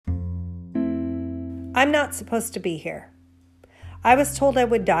I'm not supposed to be here. I was told I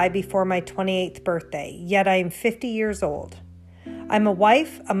would die before my 28th birthday, yet I am 50 years old. I'm a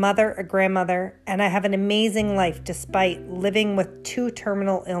wife, a mother, a grandmother, and I have an amazing life despite living with 2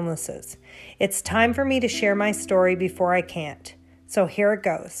 terminal illnesses. It's time for me to share my story before I can't. So here it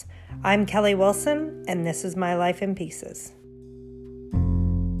goes. I'm Kelly Wilson, and this is my life in pieces.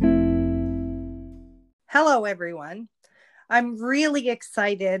 Hello, everyone. I'm really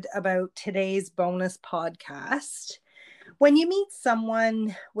excited about today's bonus podcast. When you meet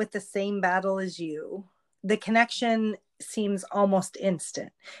someone with the same battle as you, the connection seems almost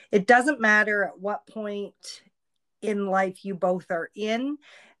instant. It doesn't matter at what point in life you both are in,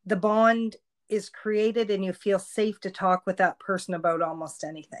 the bond is created and you feel safe to talk with that person about almost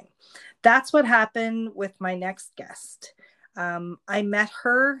anything. That's what happened with my next guest. I met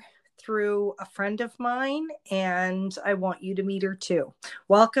her through a friend of mine, and I want you to meet her too.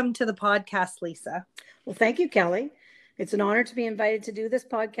 Welcome to the podcast, Lisa. Well, thank you, Kelly. It's an honor to be invited to do this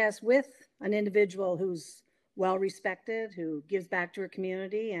podcast with an individual who's well respected, who gives back to her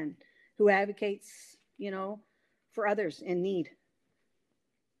community, and who advocates, for others in need.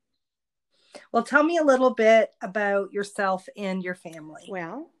 Well, tell me a little bit about yourself and your family.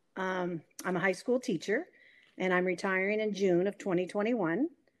 Well, I'm a high school teacher, and I'm retiring in June of 2021.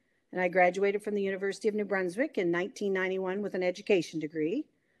 And I graduated from the University of New Brunswick in 1991 with an education degree.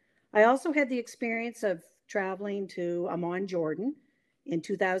 I also had the experience of traveling to Amman, Jordan in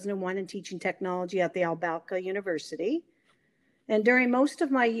 2001 and teaching technology at the Al Balqa University. And during most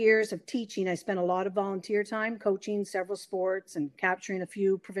of my years of teaching, I spent a lot of volunteer time coaching several sports and capturing a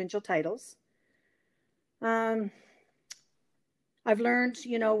few provincial titles. I've learned,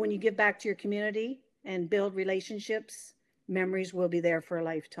 when you give back to your community and build relationships, memories will be there for a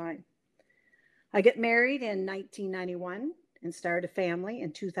lifetime. I got married in 1991 and started a family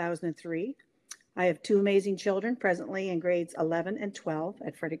in 2003. I have 2 amazing children presently in grades 11 and 12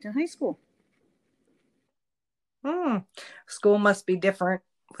 at Fredericton High School. School must be different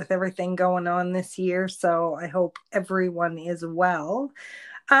with everything going on this year, so I hope everyone is well.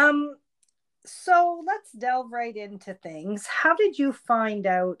 So let's delve right into things. How did you find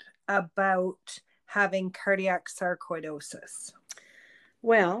out about having cardiac sarcoidosis?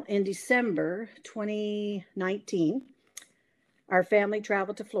 Well, in December 2019, our family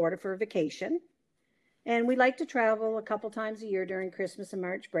traveled to Florida for a vacation. And we like to travel a couple times a year during Christmas and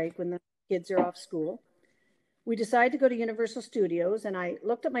March break when the kids are off school. We decided to go to Universal Studios, and I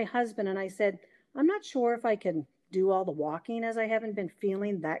looked at my husband and I said, I'm not sure if I can do all the walking as I haven't been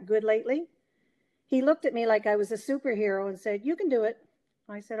feeling that good lately. He looked at me like I was a superhero and said, you can do it.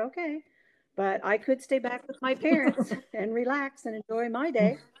 I said, okay. But I could stay back with my parents and relax and enjoy my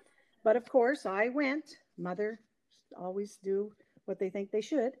day. But of course, I went. Mothers always do what they think they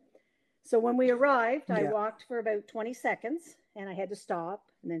should. So when we arrived, I walked for about 20 seconds, and I had to stop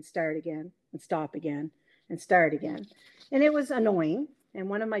and then start again and stop again and start again. And it was annoying. And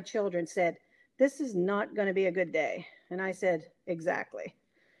one of my children said, this is not going to be a good day. And I said, exactly.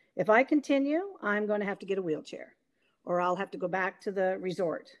 If I continue, I'm going to have to get a wheelchair, or I'll have to go back to the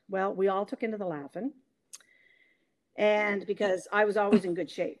resort. Well, we all took into the laughing. And because I was always in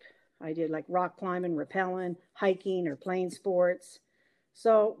good shape, I did like rock climbing, rappelling, hiking, or playing sports.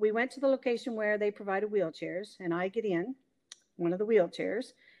 So we went to the location where they provided wheelchairs, and I get in one of the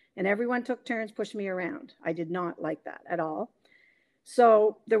wheelchairs, and everyone took turns pushing me around. I did not like that at all.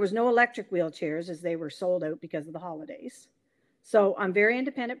 So there was no electric wheelchairs as they were sold out because of the holidays. So I'm a very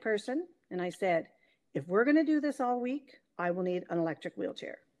independent person, and I said, if we're going to do this all week, I will need an electric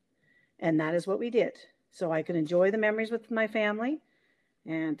wheelchair. And that is what we did. So I could enjoy the memories with my family,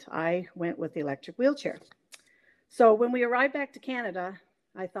 and I went with the electric wheelchair. So when we arrived back to Canada,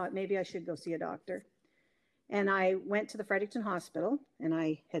 I thought maybe I should go see a doctor. And I went to the Fredericton Hospital, and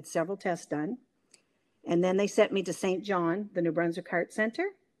I had several tests done. And then they sent me to St. John, the New Brunswick Heart Center.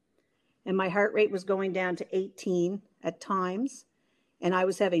 And my heart rate was going down to 18 at times. And I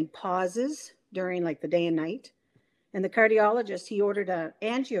was having pauses during like the day and night. And the cardiologist, he ordered an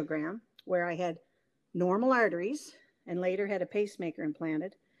angiogram where I had normal arteries and later had a pacemaker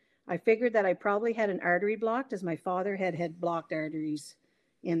implanted. I figured that I probably had an artery blocked, as my father had blocked arteries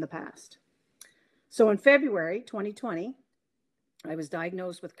in the past. So in February 2020, I was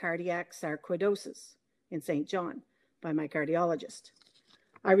diagnosed with cardiac sarcoidosis in St. John by my cardiologist.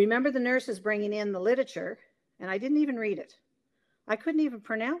 I remember the nurses bringing in the literature, and I didn't even read it. I couldn't even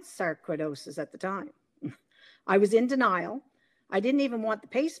pronounce sarcoidosis at the time. I was in denial. I didn't even want the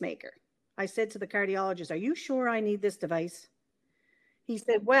pacemaker. I said to the cardiologist, are you sure I need this device? He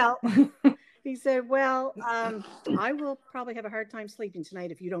said, well, I will probably have a hard time sleeping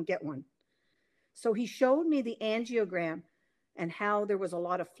tonight if you don't get one. So he showed me the angiogram and how there was a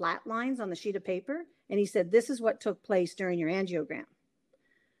lot of flat lines on the sheet of paper. And he said, this is what took place during your angiogram.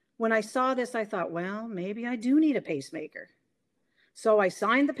 When I saw this, I thought, well, maybe I do need a pacemaker. So I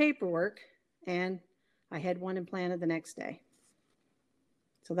signed the paperwork and I had one implanted the next day.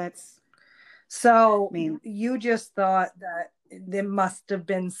 So that's... So you just thought that there must have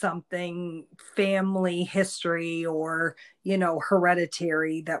been something family history or, you know,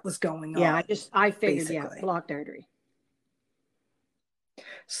 hereditary that was going on. Yeah, I figured, basically. yeah, blocked artery.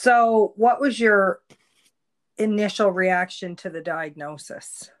 So what was your initial reaction to the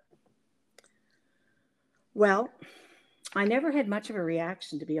diagnosis? Well, I never had much of a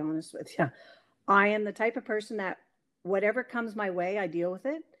reaction, to be honest with you. I am the type of person that whatever comes my way, I deal with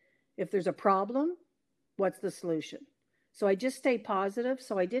it. If there's a problem, what's the solution? So I just stay positive.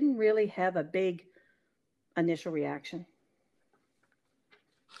 So I didn't really have a big initial reaction.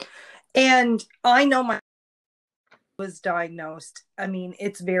 And I know my was diagnosed. I mean,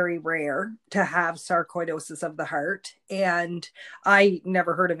 it's very rare to have sarcoidosis of the heart. And I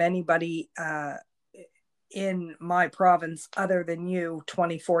never heard of anybody in my province other than you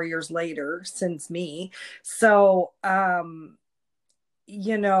 24 years later since me. So,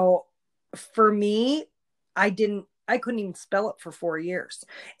 you know, for me, I couldn't even spell it for 4 years.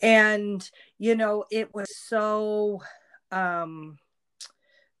 And, you know, it was so,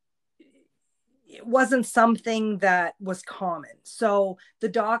 it wasn't something that was common. So the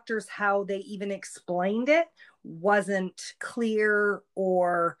doctors, how they even explained it wasn't clear,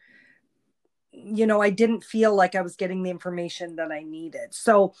 or, you know, I didn't feel like I was getting the information that I needed.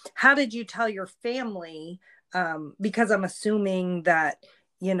 So how did you tell your family? Because I'm assuming that,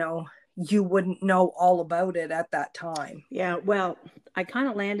 you know, you wouldn't know all about it at that time. Yeah, well, I kind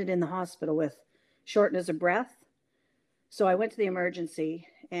of landed in the hospital with shortness of breath. So I went to the emergency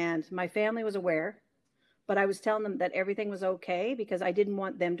and my family was aware, but I was telling them that everything was okay because I didn't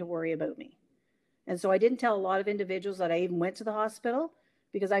want them to worry about me. And so I didn't tell a lot of individuals that I even went to the hospital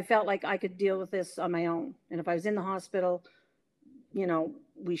because I felt like I could deal with this on my own. And if I was in the hospital, you know,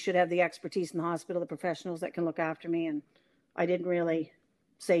 we should have the expertise in the hospital, the professionals that can look after me. And I didn't really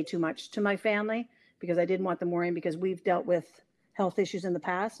say too much to my family because I didn't want them worrying, because we've dealt with health issues in the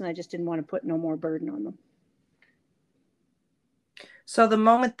past and I just didn't want to put no more burden on them. So the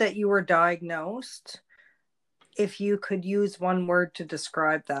moment that you were diagnosed, if you could use one word to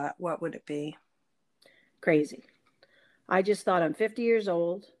describe that, what would it be? Crazy. I just thought, I'm 50 years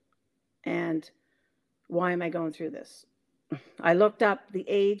old and why am I going through this? I looked up the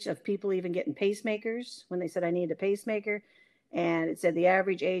age of people even getting pacemakers when they said I needed a pacemaker, and it said the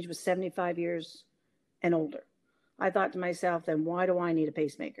average age was 75 years and older. I thought to myself, then why do I need a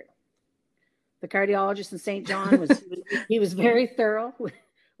pacemaker? The cardiologist in St. John he was very thorough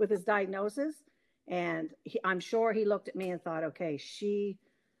with his diagnosis, and I'm sure he looked at me and thought, okay, she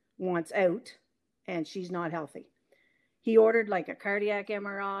wants out and she's not healthy. He ordered like a cardiac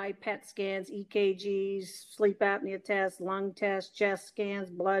MRI, PET scans, EKGs, sleep apnea tests, lung tests, chest scans,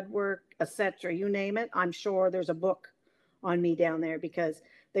 blood work, etc. You name it. I'm sure there's a book on me down there because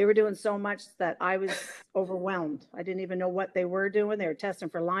they were doing so much that I was overwhelmed. I didn't even know what they were doing. They were testing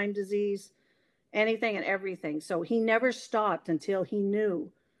for Lyme disease, anything and everything. So he never stopped until he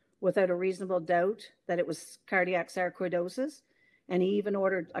knew without a reasonable doubt that it was cardiac sarcoidosis. And he even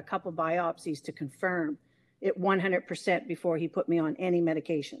ordered a couple biopsies to confirm it 100% before he put me on any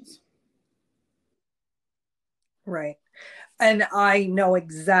medications. Right. And I know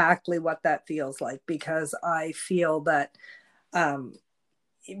exactly what that feels like, because I feel that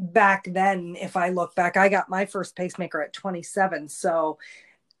back then, if I look back, I got my first pacemaker at 27. So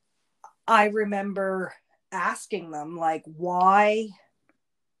I remember asking them, like, why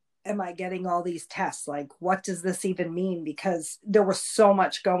am I getting all these tests? Like, what does this even mean? Because there was so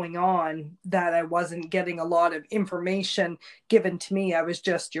much going on that I wasn't getting a lot of information given to me. I was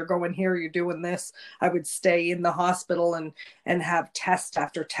just, you're going here, you're doing this. I would stay in the hospital and have test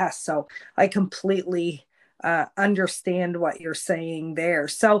after test. So I completely understand what you're saying there.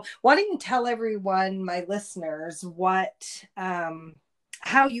 So why don't you tell everyone, my listeners, what,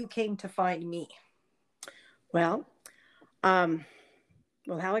 how you came to find me? Well,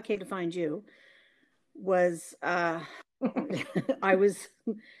 how I came to find you was I was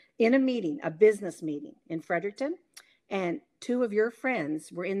in a meeting, a business meeting in Fredericton, and two of your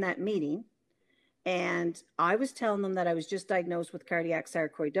friends were in that meeting. And I was telling them that I was just diagnosed with cardiac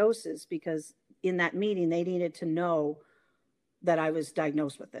sarcoidosis because in that meeting, they needed to know that I was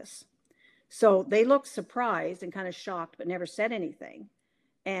diagnosed with this. So they looked surprised and kind of shocked, but never said anything.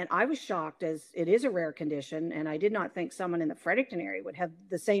 And I was shocked, as it is a rare condition, and I did not think someone in the Fredericton area would have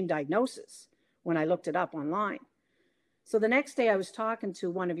the same diagnosis, when I looked it up online. So the next day I was talking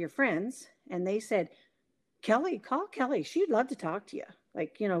to one of your friends and they said, Kelly, call Kelly. She'd love to talk to you.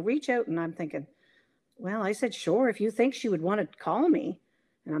 Like, reach out. And I'm thinking, well, I said, sure, if you think she would want to call me.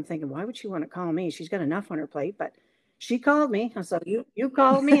 And I'm thinking, why would she want to call me? She's got enough on her plate. But she called me. So you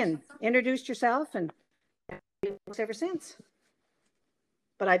called me and introduced yourself, and ever since.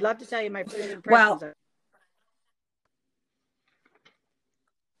 But I'd love to tell you my first impressions.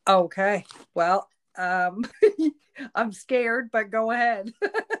 Okay. Well, I'm scared, but go ahead.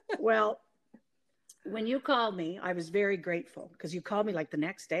 Well, when you called me, I was very grateful because you called me like the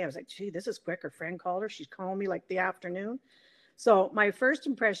next day. I was like, gee, this is quick. Her friend called her. She's calling me like the afternoon. So my first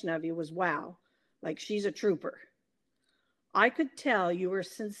impression of you was, wow, like she's a trooper. I could tell you were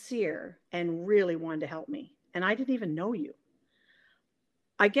sincere and really wanted to help me. And I didn't even know you.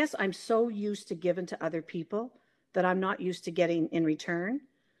 I guess I'm so used to giving to other people that I'm not used to getting in return.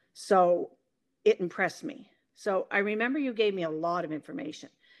 So it impressed me. So I remember you gave me a lot of information.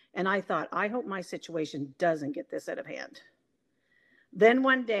 And I thought, I hope my situation doesn't get this out of hand. Then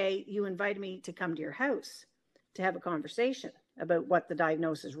one day you invited me to come to your house to have a conversation about what the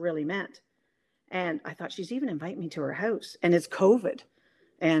diagnosis really meant. And I thought, she's even inviting me to her house. And it's COVID.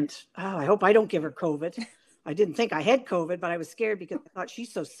 And I hope I don't give her COVID. I didn't think I had COVID, but I was scared because I thought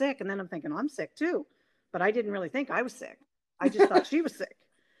she's so sick. And then I'm thinking, I'm sick too. But I didn't really think I was sick. I just thought she was sick.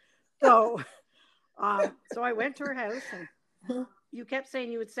 So I went to her house, and you kept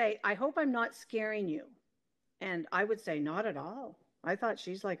saying, you would say, I hope I'm not scaring you. And I would say, not at all. I thought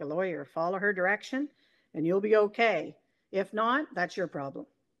she's like a lawyer. Follow her direction and you'll be okay. If not, that's your problem,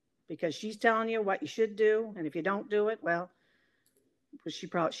 because she's telling you what you should do. And if you don't do it, well,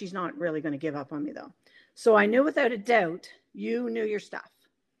 she's not really going to give up on me though. So I knew without a doubt you knew your stuff,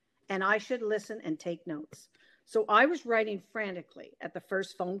 and I should listen and take notes. So I was writing frantically at the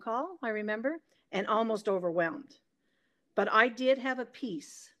first phone call, I remember, and almost overwhelmed. But I did have a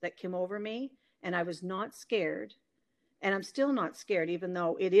peace that came over me, and I was not scared. And I'm still not scared, even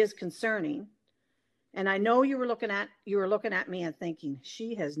though it is concerning. And I know you were looking at me and thinking,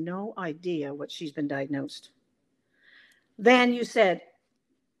 she has no idea what she's been diagnosed. Then you said,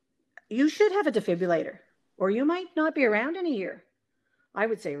 you should have a defibrillator, or you might not be around in a year. I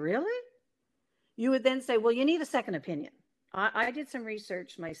would say, really? You would then say, well, you need a second opinion. I did some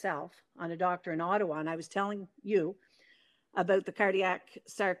research myself on a doctor in Ottawa, and I was telling you about the cardiac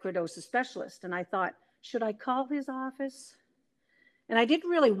sarcoidosis specialist. And I thought, should I call his office? And I didn't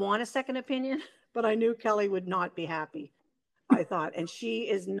really want a second opinion, but I knew Kelly would not be happy. I thought, and she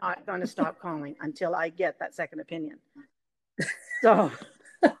is not going to stop calling until I get that second opinion. So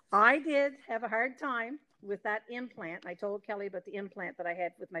I did have a hard time with that implant. I told Kelly about the implant that I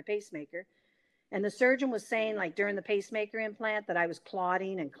had with my pacemaker. And the surgeon was saying, like, during the pacemaker implant, that I was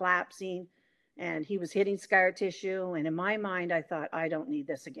clotting and collapsing, and he was hitting scar tissue. And in my mind, I thought, I don't need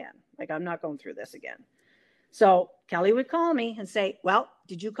this again. Like, I'm not going through this again. So Kelly would call me and say, well,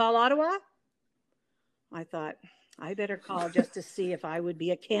 did you call Ottawa? I thought, I better call just to see if I would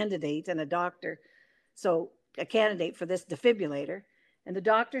be a candidate and a doctor. So a candidate for this defibrillator. And the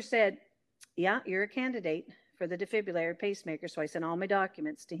doctor said, yeah, you're a candidate for the defibrillator pacemaker. So I sent all my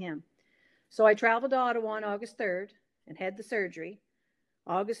documents to him. So I traveled to Ottawa on August 3rd and had the surgery.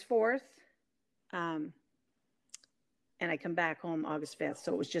 August 4th, and I come back home August 5th.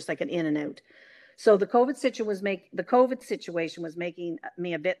 So it was just like an in and out. So the COVID situation was making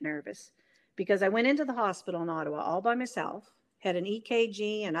me a bit nervous, because I went into the hospital in Ottawa all by myself, had an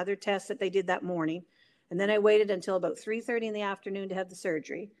EKG and other tests that they did that morning. And then I waited until about 3:30 in the afternoon to have the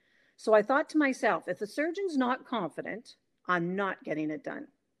surgery. So I thought to myself, if the surgeon's not confident, I'm not getting it done.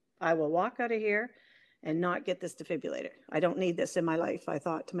 I will walk out of here and not get this defibrillator. I don't need this in my life, I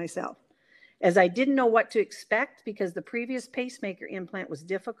thought to myself. As I didn't know what to expect, because the previous pacemaker implant was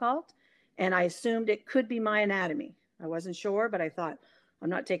difficult, and I assumed it could be my anatomy. I wasn't sure, but I thought, I'm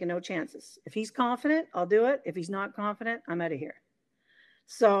not taking no chances. If he's confident, I'll do it. If he's not confident, I'm out of here.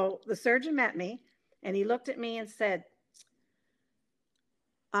 So the surgeon met me, and he looked at me and said,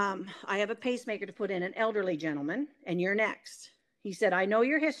 I have a pacemaker to put in an elderly gentleman, and you're next. He said, I know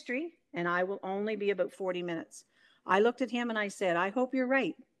your history, and I will only be about 40 minutes. I looked at him and I said, I hope you're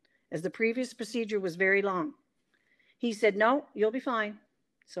right, as the previous procedure was very long. He said, no, you'll be fine.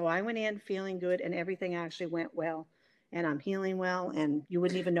 So I went in feeling good, and everything actually went well, and I'm healing well, and you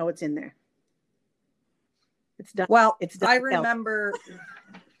wouldn't even know it's in there. It's done. Well, it's done. I remember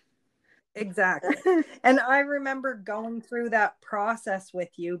exactly. And I remember going through that process with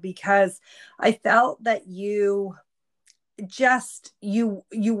you, because I felt that you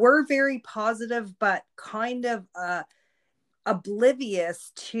were very positive, but kind of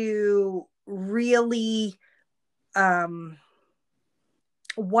oblivious to really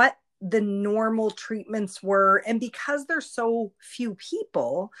what the normal treatments were. And because there's so few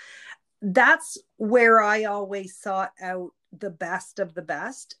people, that's where I always sought out the best of the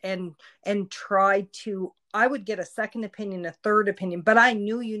best and tried to, I would get a second opinion, a third opinion, but I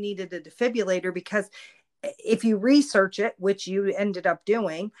knew you needed a defibrillator because if you research it, which you ended up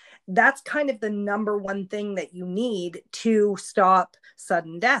doing, that's kind of the number one thing that you need to stop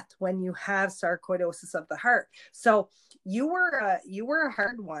sudden death when you have sarcoidosis of the heart. So you were a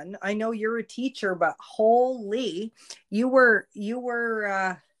hard one. I know you're a teacher, but holy, you were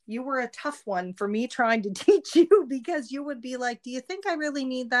a tough one for me trying to teach you, because you would be like, do you think I really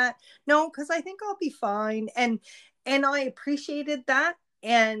need that? No, because I think I'll be fine. And I appreciated that.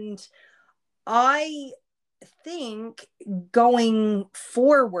 And I think going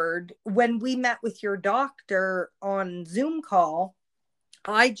forward, when we met with your doctor on Zoom call,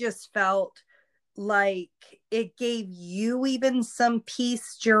 I just felt like it gave you even some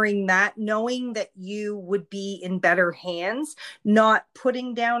peace during that, knowing that you would be in better hands, not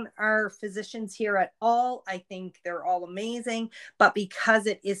putting down our physicians here at all. I think they're all amazing, but because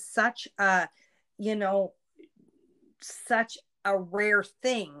it is such a, such a rare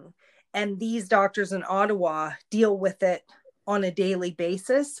thing, and these doctors in Ottawa deal with it on a daily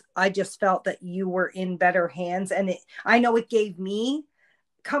basis, I just felt that you were in better hands. And I know it gave me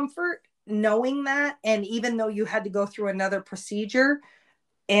comfort knowing that. And even though you had to go through another procedure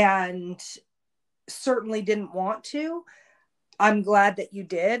and certainly didn't want to, I'm glad that you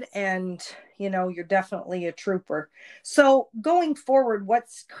did. And, you're definitely a trooper. So going forward,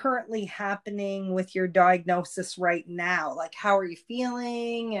 what's currently happening with your diagnosis right now? Like, how are you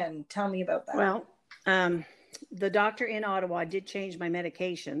feeling? And tell me about that. Well, the doctor in Ottawa did change my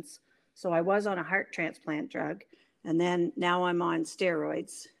medications. So I was on a heart transplant drug, and then now I'm on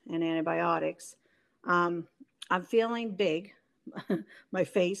steroids and antibiotics. I'm feeling big, my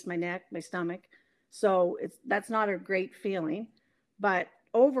face, my neck, my stomach. So that's not a great feeling, but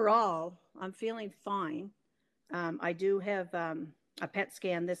overall, I'm feeling fine. I do have a PET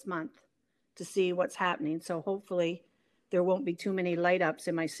scan this month to see what's happening. So hopefully there won't be too many light ups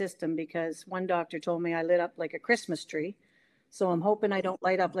in my system, because one doctor told me I lit up like a Christmas tree. So I'm hoping I don't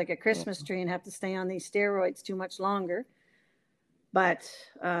light up like a Christmas tree and have to stay on these steroids too much longer. But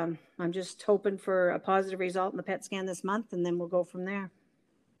I'm just hoping for a positive result in the PET scan this month, and then we'll go from there.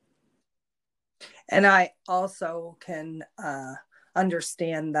 And I also can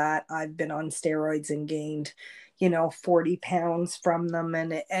understand that. I've been on steroids and gained, 40 pounds from them.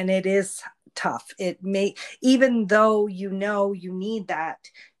 And it is tough. It may, even though you need that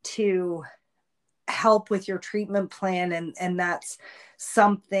to help with your treatment plan. And that's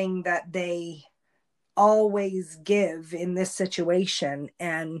something that they always give in this situation,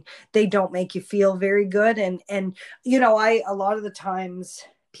 and they don't make you feel very good. And a lot of the times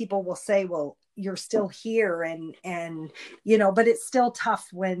people will say, well, you're still here, and but it's still tough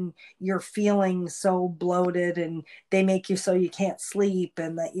when you're feeling so bloated and they make you so you can't sleep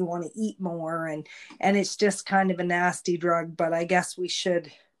and that you want to eat more, and it's just kind of a nasty drug. But I guess we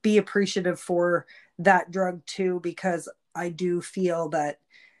should be appreciative for that drug too, because I do feel that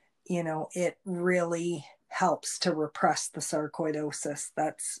it really helps to repress the sarcoidosis.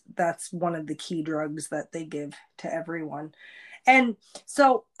 That's one of the key drugs that they give to everyone. And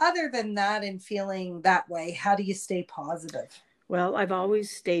so other than that and feeling that way, how do you stay positive? Well, I've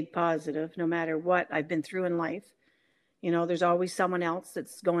always stayed positive no matter what I've been through in life. There's always someone else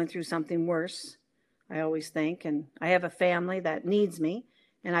that's going through something worse, I always think. And I have a family that needs me,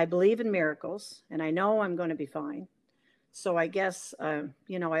 and I believe in miracles, and I know I'm going to be fine. So I guess, I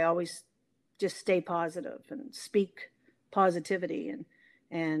always just stay positive and speak positivity,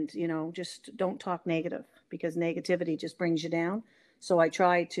 and just don't talk negative, because negativity just brings you down. So I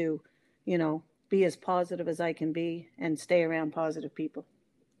try to, be as positive as I can be and stay around positive people.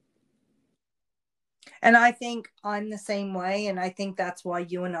 And I think I'm the same way. And I think that's why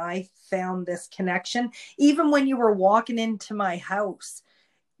you and I found this connection. Even when you were walking into my house,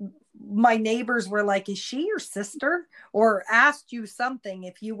 my neighbors were like, is she your sister? Or asked you something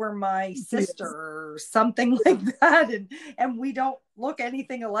if you were my sister or something like that. And we don't look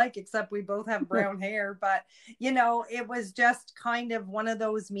anything alike, except we both have brown hair. But, it was just kind of one of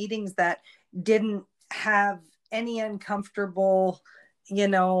those meetings that didn't have any uncomfortable,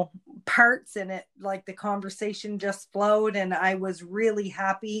 parts in it. Like the conversation just flowed, and I was really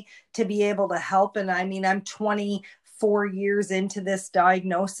happy to be able to help. And I mean, I'm 24 years into this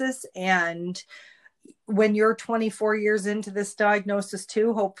diagnosis, and when you're 24 years into this diagnosis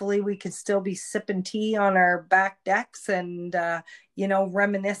too, hopefully we can still be sipping tea on our back decks and,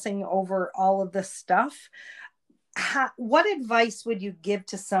 reminiscing over all of this stuff. What advice would you give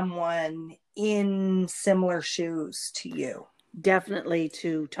to someone in similar shoes to you? Definitely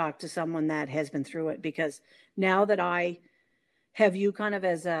to talk to someone that has been through it, because now that I have you kind of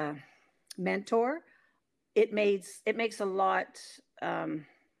as a mentor, it makes a lot,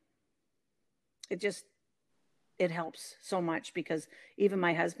 it helps so much, because even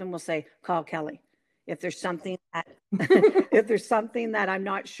my husband will say, call Kelly. If there's something that if there's something that I'm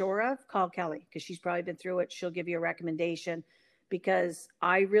not sure of, call Kelly, because she's probably been through it. She'll give you a recommendation, because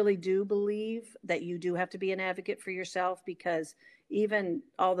I really do believe that you do have to be an advocate for yourself, because even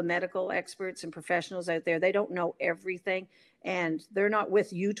all the medical experts and professionals out there, they don't know everything, and they're not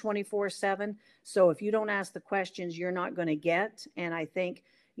with you 24/7. So if you don't ask the questions, you're not going to get. And I think,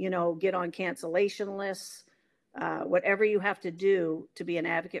 get on cancellation lists, whatever you have to do to be an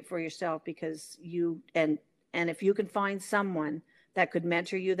advocate for yourself, because and if you can find someone that could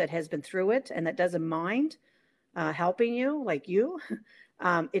mentor you, that has been through it and that doesn't mind helping you, like you,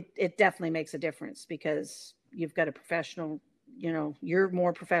 it definitely makes a difference, because you've got a professional, you're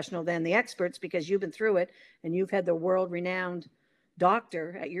more professional than the experts, because you've been through it and you've had the world-renowned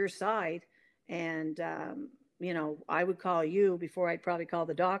doctor at your side. And, I would call you before I'd probably call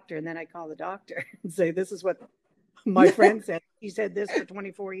the doctor, and then I'd call the doctor and say, this is what my friend said. He said this for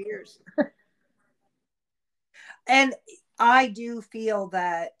 24 years. And I do feel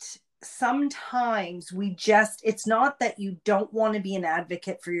that sometimes it's not that you don't want to be an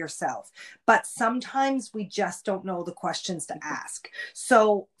advocate for yourself, but sometimes we just don't know the questions to ask.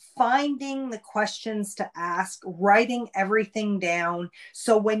 So finding the questions to ask, writing everything down,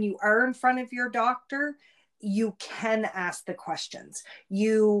 so when you are in front of your doctor, you can ask the questions.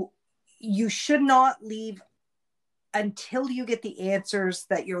 You should not leave until you get the answers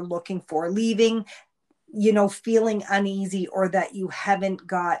that you're looking for, leaving feeling uneasy, or that you haven't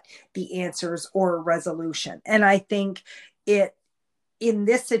got the answers or a resolution. And I think in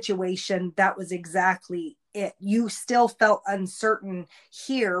this situation, that was exactly it. You still felt uncertain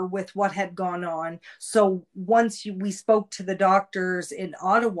here with what had gone on. So once we spoke to the doctors in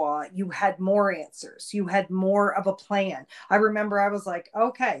Ottawa, you had more answers. You had more of a plan. I remember I was like,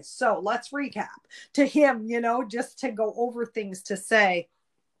 okay, so let's recap to him, just to go over things, to say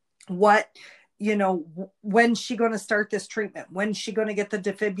when's she going to start this treatment? When's she going to get the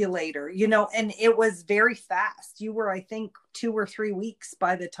defibrillator? And it was very fast. You were, I think, 2 or 3 weeks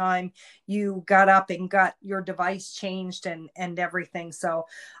by the time you got up and got your device changed and everything. So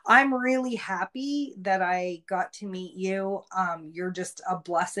I'm really happy that I got to meet you. You're just a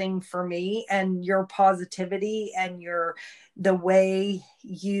blessing for me, and your positivity and the way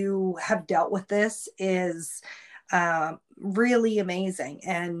you have dealt with this is really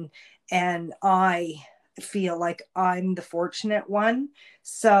amazing. And I feel like I'm the fortunate one.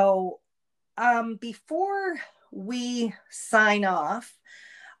 So before we sign off,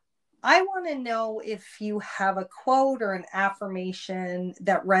 I want to know if you have a quote or an affirmation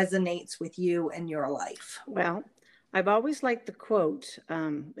that resonates with you in your life. Well, I've always liked the quote.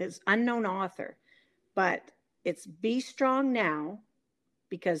 It's unknown author, but it's, be strong now,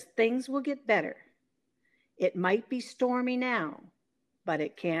 because things will get better. It might be stormy now, but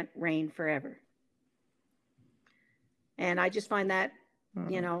it can't rain forever. And I just find that,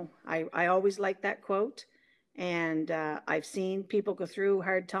 I always like that quote. And I've seen people go through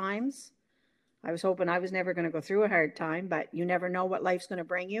hard times. I was hoping I was never going to go through a hard time, but you never know what life's going to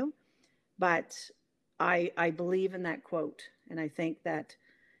bring you. But I believe in that quote. And I think that,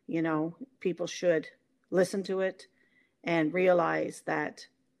 people should listen to it and realize that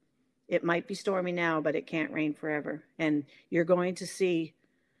it might be stormy now, but it can't rain forever. And you're going to see,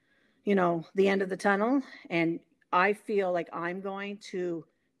 the end of the tunnel. And I feel like I'm going to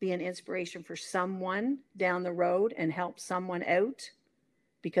be an inspiration for someone down the road and help someone out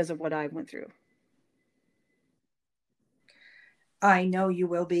because of what I went through. I know you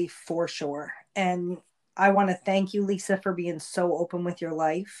will be, for sure. And I want to thank you, Lisa, for being so open with your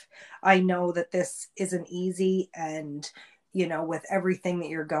life. I know that this isn't easy, and with everything that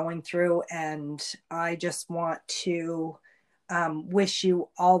you're going through. And I just want to wish you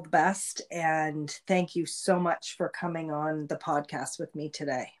all the best. And thank you so much for coming on the podcast with me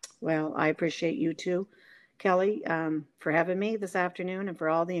today. Well, I appreciate you too, Kelly, for having me this afternoon, and for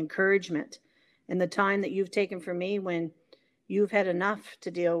all the encouragement and the time that you've taken for me when you've had enough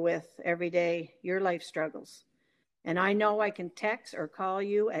to deal with every day, your life struggles. And I know I can text or call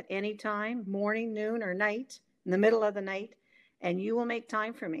you at any time, morning, noon, or night, in the middle of the night, and you will make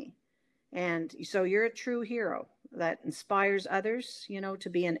time for me. And so you're a true hero that inspires others, to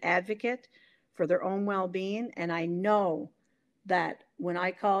be an advocate for their own well-being. And I know that when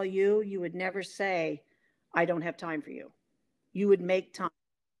I call you, you would never say, I don't have time for you. You would make time.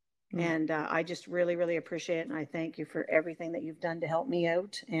 And I just really, really appreciate it. And I thank you for everything that you've done to help me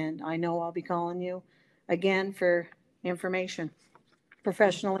out. And I know I'll be calling you again for information,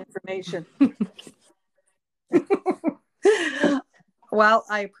 professional information. Well,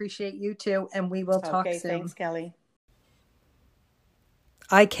 I appreciate you too. And we will talk soon. Thanks, Kelly.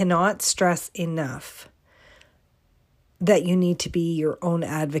 I cannot stress enough that you need to be your own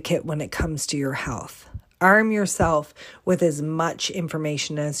advocate when it comes to your health. Arm yourself with as much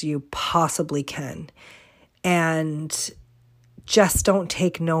information as you possibly can. And just don't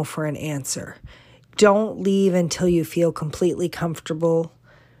take no for an answer. Don't leave until you feel completely comfortable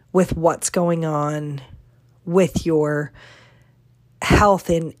with what's going on with your health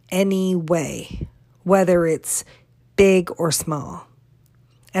in any way, whether it's big or small.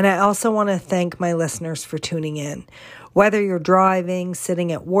 And I also want to thank my listeners for tuning in. Whether you're driving,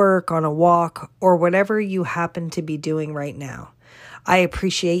 sitting at work, on a walk, or whatever you happen to be doing right now, I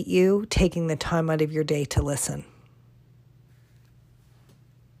appreciate you taking the time out of your day to listen.